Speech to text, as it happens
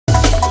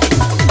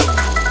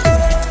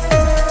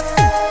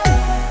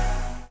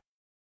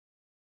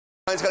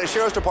County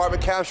Sheriff's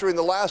Department capturing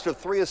the last of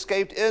 3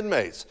 escaped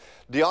inmates.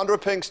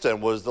 DeAndre Pinkston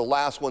was the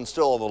last one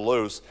still on the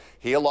loose.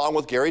 He, along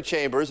with Gary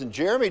Chambers and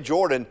Jeremy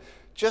Jordan,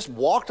 just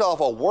walked off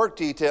a work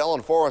detail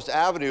on Forest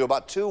Avenue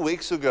about 2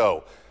 weeks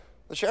ago.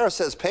 The sheriff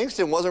says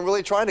Pinkston wasn't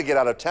really trying to get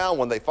out of town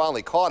when they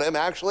finally caught him.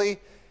 Actually,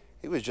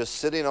 he was just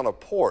sitting on a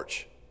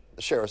porch.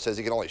 The sheriff says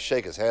he can only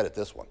shake his head at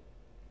this one.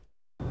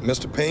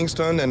 Mr.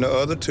 Pinkston and the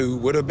other 2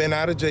 would have been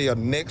out of jail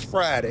next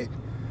Friday,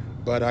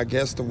 but I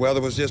guess the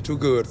weather was just too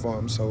good for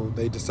them, so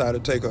they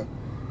decided to take a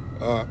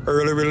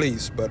early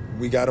release, but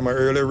we got them an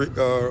early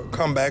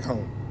come back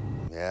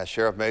home. Yeah,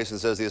 Sheriff Mason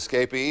says the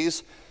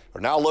escapees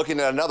are now looking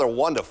at another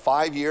 1 to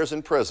 5 years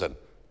in prison.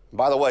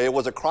 By the way, it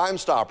was a Crime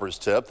Stoppers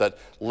tip that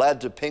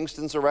led to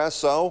Pinkston's arrest,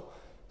 so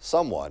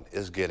someone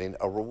is getting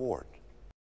a reward.